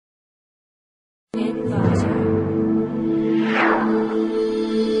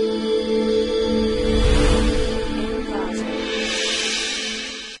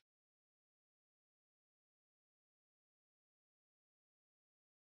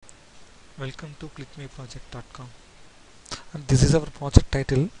Welcome to clickmeproject.com, and this is our project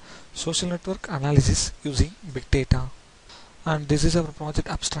title, Social Network Analysis Using Big Data. And this is our project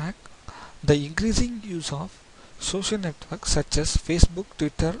abstract. The increasing use of social networks such as Facebook,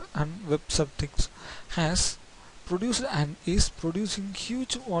 Twitter and web subjects has produced and is producing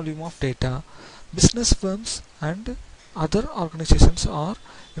huge volume of data. Business firms and other organizations are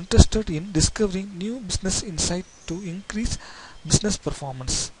interested in discovering new business insight to increase business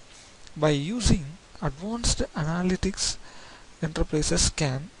performance. By using advanced analytics, enterprises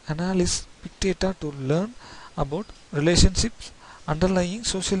can analyze big data to learn about relationships underlying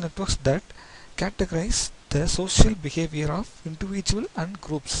social networks that categorize the social behavior of individuals and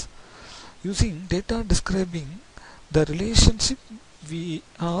groups. Using data describing the relationship, we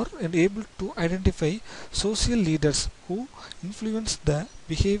are able to identify social leaders who influence the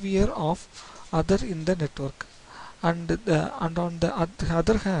behavior of others in the network, and on the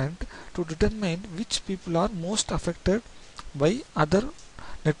other hand, to determine which people are most affected by other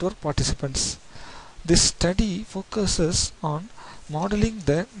network participants. This study focuses on modeling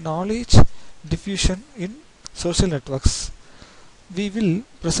the knowledge diffusion in social networks. We will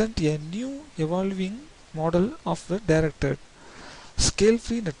present a new evolving model of a directed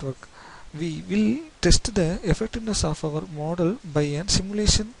scale-free network. We will test the effectiveness of our model by a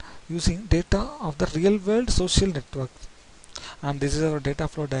simulation using data of the real-world social network. And this is our data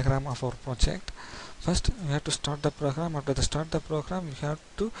flow diagram of our project. First, we have to start the program. After the start the program, we have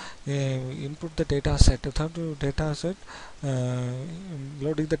to input the data set. We have to data set,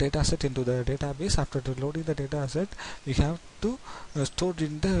 loading the data set into the database. After the loading the data set, we have to store it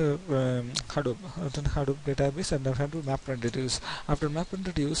in the Hadoop database, and we have to map and reduce. After map and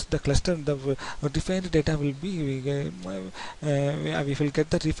reduce, the cluster, the defined data will be we will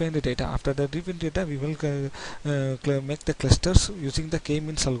get the refined data. After the refined data, we will make the clusters using the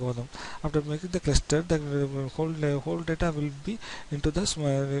k-means algorithm. After making the cluster, the whole data will be into the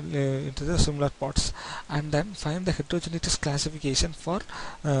similar pots, and then find the heterogeneous classification for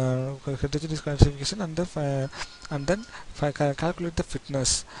and then calculate the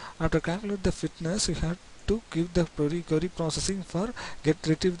fitness. After calculate the fitness, you have to give the query processing for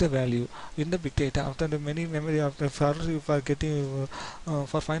retrieve the value in the big data. After the many memory, after for getting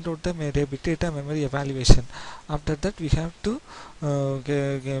for find out the big data memory evaluation. After that, we have to show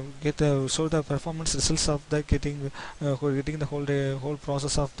the performance results of the getting the whole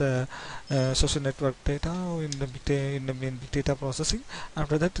process of the social network data in the big data processing.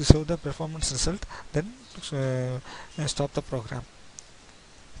 After that, to show the performance result, then stop the program.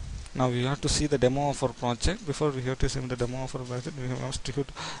 Now we have to see the demo of our project. Before we have to see the demo of our project, we must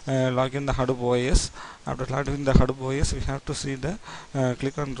log in the Hadoop OS. After logging the Hadoop OS, we have to see the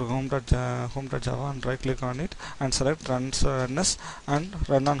click on home.java and right click on it and select run as and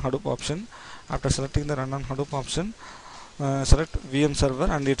run on Hadoop option. After selecting the run on Hadoop option, select VM server,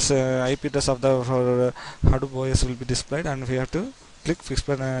 and its IP address of the Hadoop OS will be displayed, and we have to click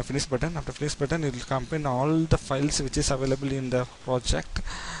finish button. After finish button, it will combine all the files which is available in the project.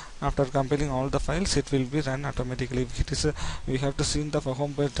 After compiling all the files, it will be run automatically. It is we have to see in the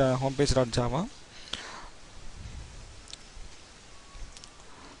homepage.java.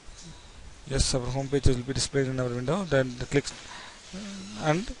 Yes, our homepage will be displayed in our window. Then click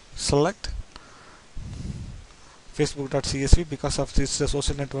and select facebook.csv because of this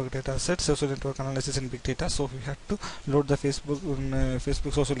social network data set, social network analysis in big data. So we have to load the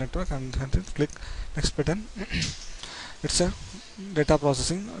Facebook social network, and then click next button. It's a data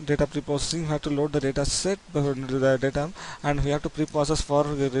pre-processing. We have to load the data set, the data, and we have to pre-process for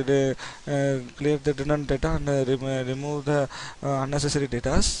clear the redundant data and remove the unnecessary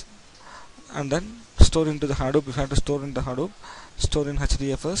data, and then store into the Hadoop. We have to store in the Hadoop, store in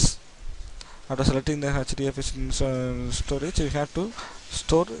HDFS. After selecting the HDFS storage, we have to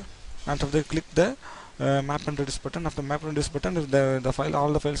store. After they click the map and reduce button. After map and reduce button, the file,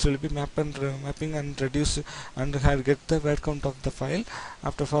 all the files will be mapping and reduce, and get the word count of the file.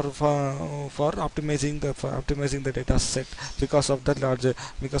 After for optimizing the data set because of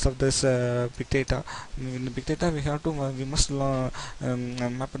this big data. In big data, we must map and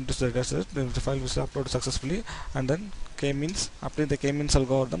reduce the data set. The file was uploaded successfully, and then k-means, apply the k-means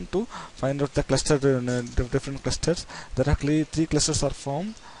algorithm to find out the cluster, different clusters. There are 3 clusters are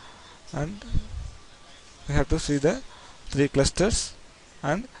formed, and we have to see the 3 clusters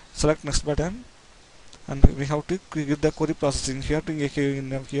and select next button, and we have to give the query processing. Here to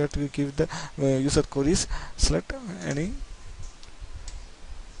give the user queries. Select any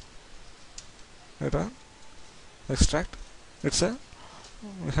data, extract. It's a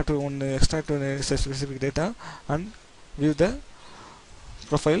we have to only extract a specific data and view the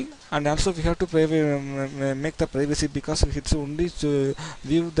profile, and also we have to make the privacy, because it's only to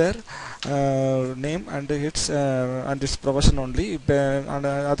view their name and its profession only, and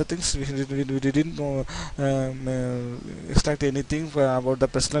other things we didn't know, extract anything about the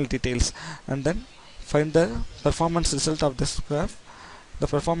personal details. And then find the performance result of this graph. The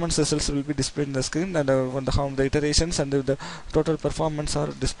performance results will be displayed in the screen, and how the iterations and the total performance are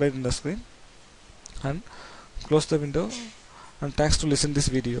displayed in the screen. And close the window, and thanks to listen this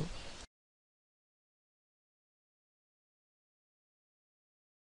video.